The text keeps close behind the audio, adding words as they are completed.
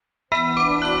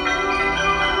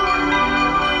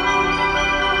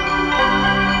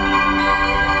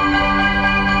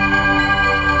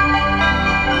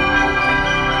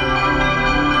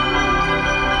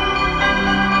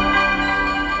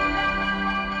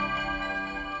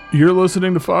You're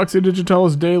listening to Foxy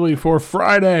Digitalis Daily for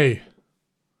Friday.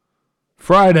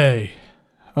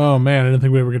 Oh man, I didn't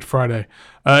think we'd ever get to Friday.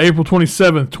 April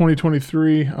 27th,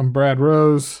 2023. I'm Brad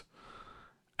Rose.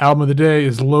 Album of the day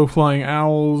is Low Flying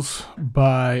Owls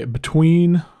by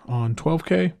Between on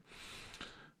 12K.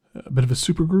 A bit of a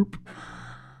super group.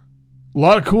 A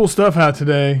lot of cool stuff out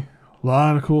today.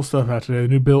 The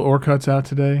new Bill Orcutt's out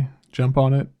today. Jump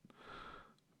on it.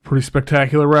 Pretty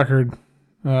spectacular record.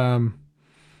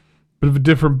 Bit of a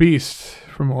different beast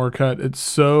from Orcutt.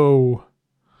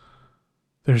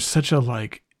 There's such a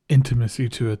intimacy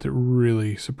to it that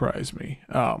really surprised me.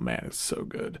 Oh man, it's so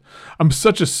good. I'm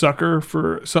such a sucker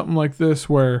for something like this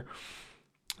where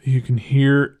you can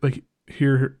hear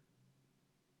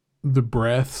the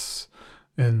breaths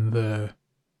and the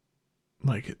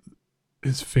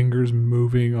his fingers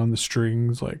moving on the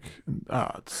strings.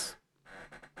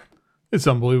 It's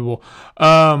unbelievable.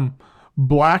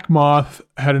 Black Moth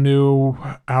had a new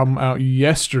album out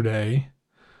yesterday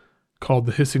called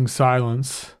The Hissing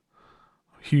Silence.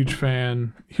 Huge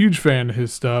fan of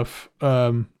his stuff.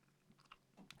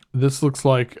 This looks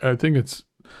like, I think it's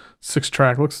 6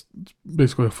 track, looks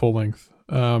basically a full length.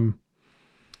 I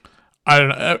don't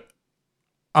know.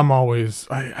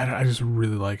 I just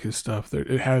really like his stuff.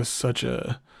 It has such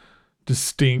a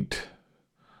distinct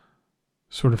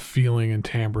sort of feeling and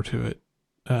timbre to it.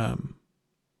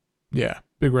 Yeah,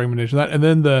 big recommendation of that. And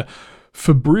then the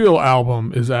Febrile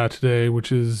album is out today,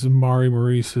 which is Mari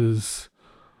Maurice's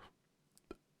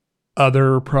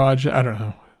other project. I don't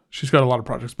know. She's got a lot of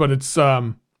projects, but it's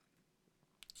a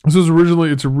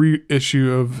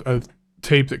reissue of a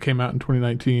tape that came out in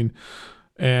 2019,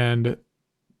 and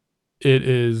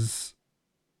it's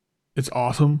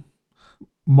awesome.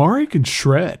 Mari can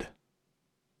shred,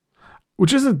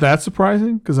 which isn't that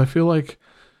surprising because I feel like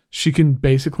she can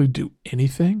basically do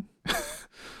anything.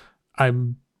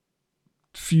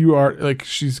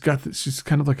 She's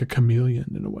kind of like a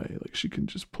chameleon in a way. Like she can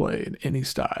just play in any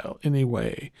style, any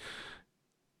way.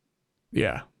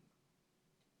 Yeah.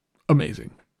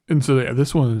 Amazing. And so yeah,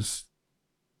 this one is,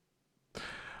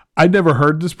 I'd never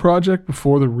heard this project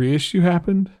before the reissue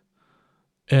happened.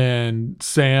 And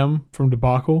Sam from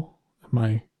Debacle,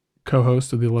 my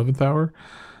co-host of the 11th Hour,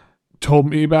 told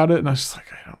me about it. And I was just like,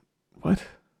 what?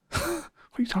 What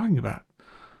are you talking about?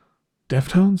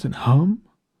 Deftones and Hum?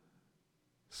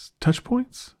 Touch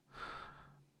points?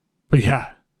 But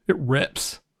yeah, it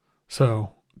rips.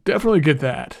 So definitely get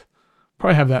that.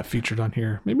 Probably have that featured on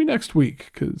here. Maybe next week,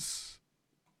 because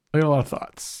I got a lot of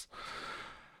thoughts.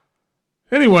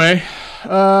 Anyway,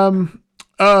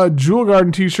 Jewel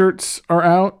Garden t-shirts are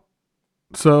out.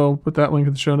 So put that link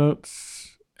in the show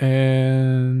notes.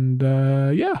 And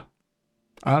yeah,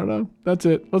 I don't know. That's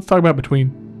it. Let's talk about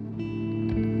Between.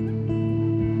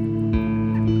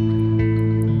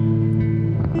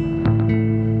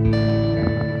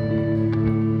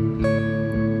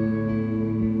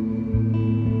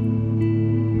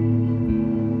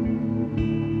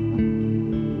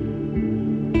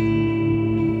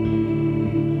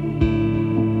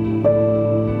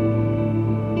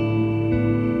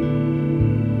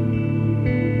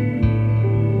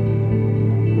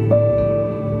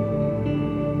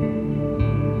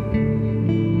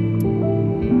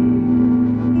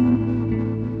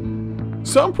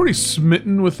 So I'm pretty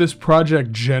smitten with this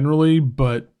project generally,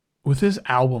 but with this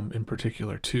album in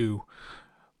particular too.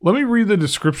 Let me read the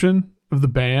description of the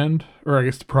band, or I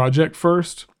guess the project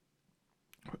first,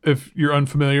 if you're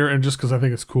unfamiliar, and just because I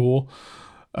think it's cool.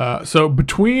 So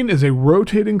Between is a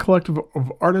rotating collective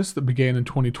of artists that began in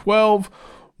 2012,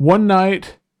 one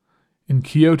night in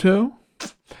Kyoto.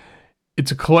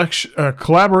 It's a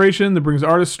collaboration that brings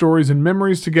artist stories and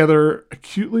memories together,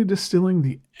 acutely distilling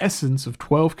the essence of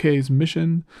 12K's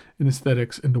mission and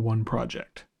aesthetics into one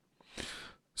project.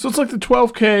 So it's like the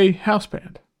 12K house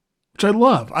band, which I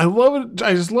love. I love it.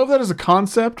 I just love that as a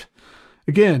concept.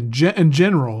 Again, in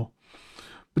general.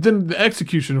 But then the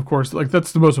execution, of course,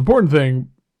 that's the most important thing.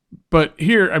 But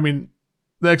here, I mean,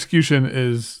 the execution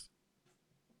is,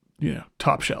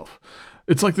 top shelf.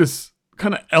 It's like this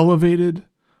kind of elevated,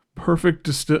 perfect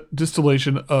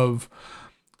distillation of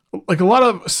a lot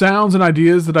of sounds and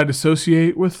ideas that I'd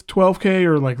associate with 12K,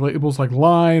 or labels like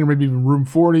Line, or maybe even Room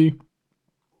 40.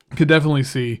 Could definitely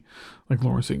see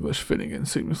Lawrence English fitting in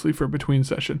seamlessly for a Between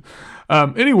session.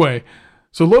 Anyway,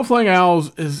 so Low Flying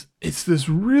Owls it's this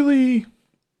really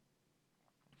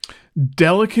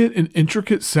delicate and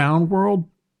intricate sound world,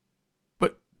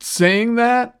 but saying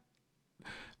that,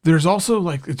 there's also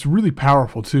it's really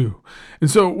powerful too.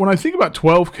 And so when I think about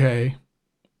 12K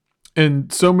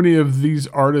and so many of these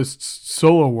artists'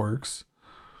 solo works,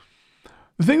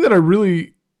 the thing that I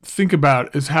really think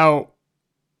about is how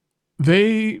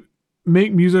they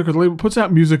make music, or the label puts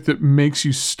out music that makes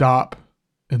you stop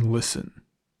and listen.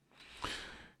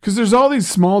 Because there's all these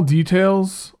small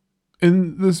details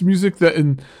in this music that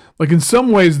in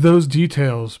some ways those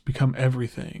details become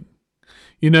everything.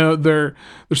 They're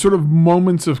sort of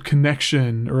moments of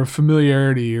connection or of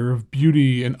familiarity or of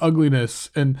beauty and ugliness,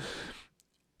 and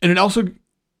it also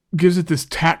gives it this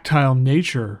tactile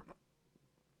nature,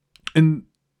 and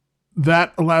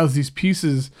that allows these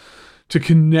pieces to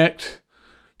connect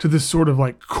to this sort of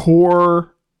like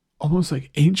core, almost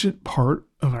like ancient part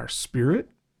of our spirit.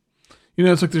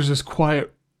 It's like there's this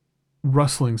quiet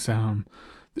rustling sound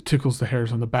that tickles the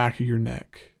hairs on the back of your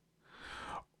neck.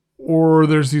 Or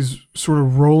there's these sort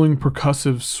of rolling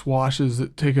percussive swashes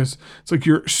that take us, it's like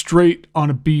you're straight on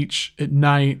a beach at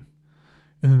night,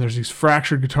 and then there's these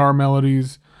fractured guitar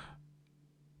melodies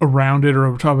around it or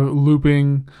over top of it,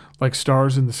 looping like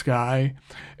stars in the sky.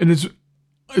 And it's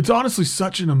honestly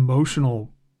such an emotional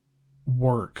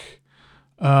work.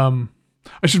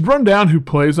 I should run down who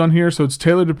plays on here. So it's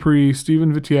Taylor Dupree,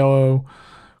 Stephen Vitiello,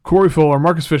 Corey Fuller,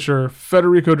 Marcus Fisher,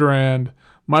 Federico Durand,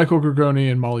 Michael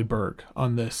Gorgoni, and Molly Berg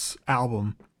on this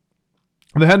album.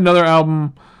 They had another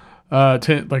album in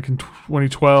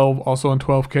 2012, also on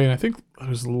 12K, and I think it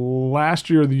was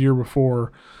last year or the year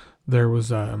before there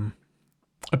was a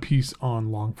piece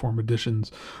on long form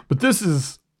editions. But this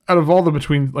is, out of all the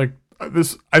between, like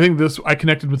this, I think this, I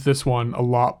connected with this one a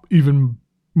lot, even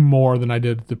more than I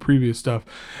did the previous stuff.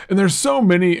 And there's so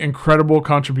many incredible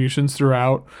contributions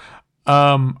throughout.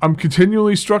 I'm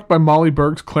continually struck by Molly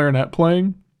Berg's clarinet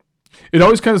playing. It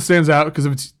always kind of stands out because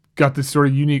it's got this sort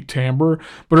of unique timbre,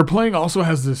 but her playing also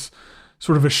has this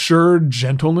sort of assured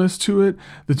gentleness to it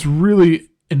that's really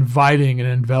inviting and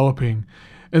enveloping.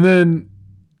 And then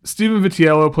Stephen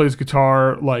Vitiello plays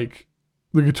guitar like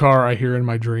the guitar I hear in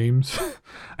my dreams.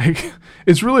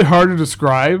 It's really hard to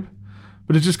describe,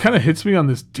 but it just kind of hits me on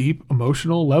this deep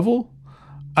emotional level.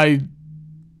 I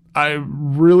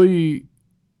really,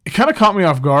 it kind of caught me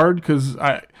off guard because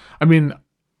I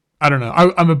don't know.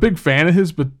 I'm a big fan of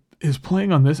his, but his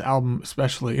playing on this album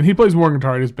especially, and he plays more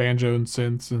guitar, he does banjo and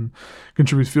synths and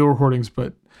contributes field recordings,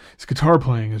 but his guitar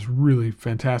playing is really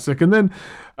fantastic. And then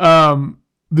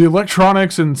the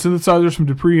electronics and synthesizers from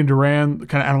Dupree and Durand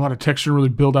kind of add a lot of texture and really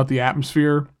build out the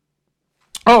atmosphere.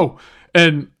 Oh,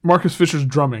 and Marcus Fisher's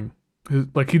drumming.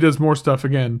 He does more stuff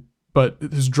again, but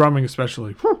his drumming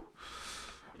especially.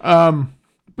 But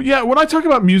yeah, when I talk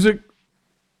about music,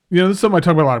 this is something I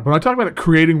talk about a lot. But when I talk about it,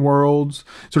 creating worlds,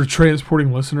 sort of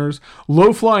transporting listeners,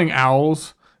 Low Flying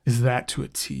Owls is that to a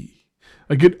T.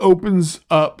 Like, it opens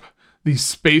up these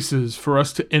spaces for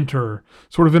us to enter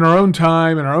sort of in our own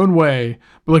time, in our own way.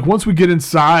 But like once we get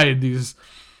inside these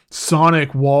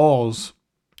sonic walls,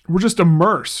 we're just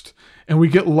immersed and we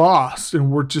get lost and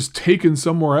we're just taken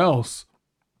somewhere else.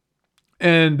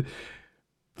 And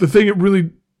the thing it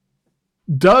really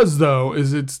does, though,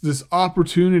 is it's this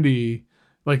opportunity,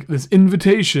 like this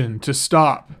invitation to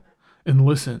stop and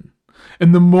listen.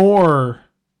 And the more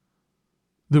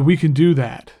that we can do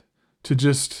that, to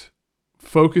just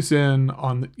focus in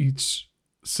on each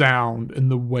sound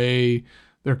and the way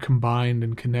they're combined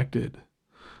and connected,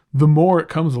 the more it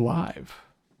comes alive.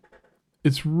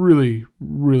 It's really,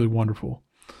 really wonderful.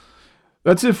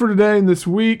 That's it for today and this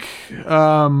week.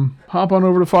 Hop on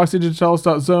over to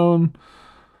foxydigitalis.zone.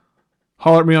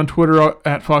 Holler at me on Twitter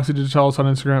at foxydigitalis, on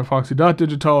Instagram at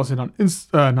foxy.digitalis, and on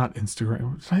not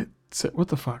Instagram. Did I say, what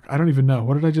the fuck? I don't even know.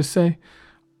 What did I just say?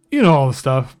 You know all the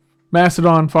stuff.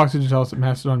 Mastodon, foxydigitalis at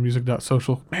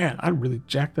mastodonmusic.social. Man, I really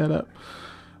jacked that up.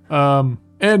 And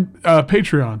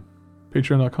Patreon.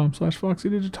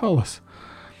 Patreon.com/foxydigitalis.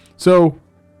 So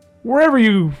wherever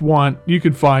you want, you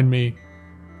can find me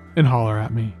and holler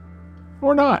at me.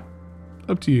 Or not.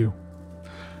 Up to you.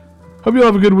 Hope you all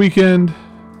have a good weekend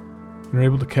and are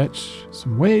able to catch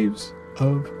some waves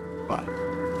of vibe.